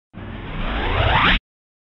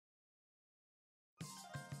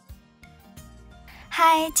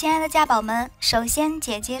嗨，亲爱的家宝们，首先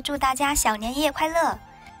姐姐祝大家小年夜快乐。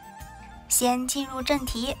先进入正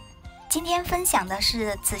题，今天分享的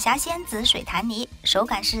是紫霞仙子水弹泥，手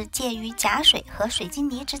感是介于假水和水晶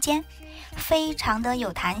泥之间，非常的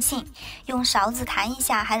有弹性，用勺子弹一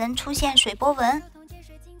下还能出现水波纹。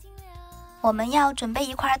我们要准备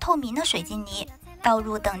一块透明的水晶泥，倒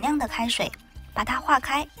入等量的开水，把它化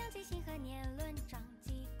开。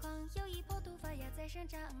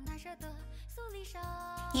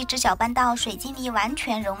一直搅拌到水晶泥完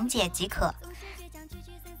全溶解即可，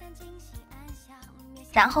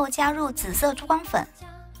然后加入紫色珠光粉，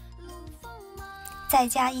再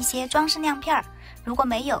加一些装饰亮片，如果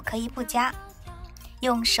没有可以不加，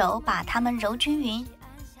用手把它们揉均匀。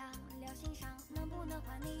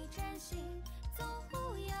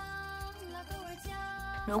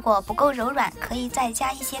如果不够柔软，可以再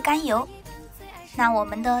加一些甘油。那我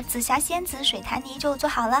们的紫霞仙子水弹泥就做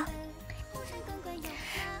好了。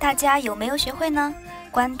大家有没有学会呢？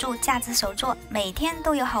关注架子手作，每天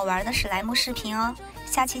都有好玩的史莱姆视频哦。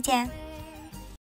下期见。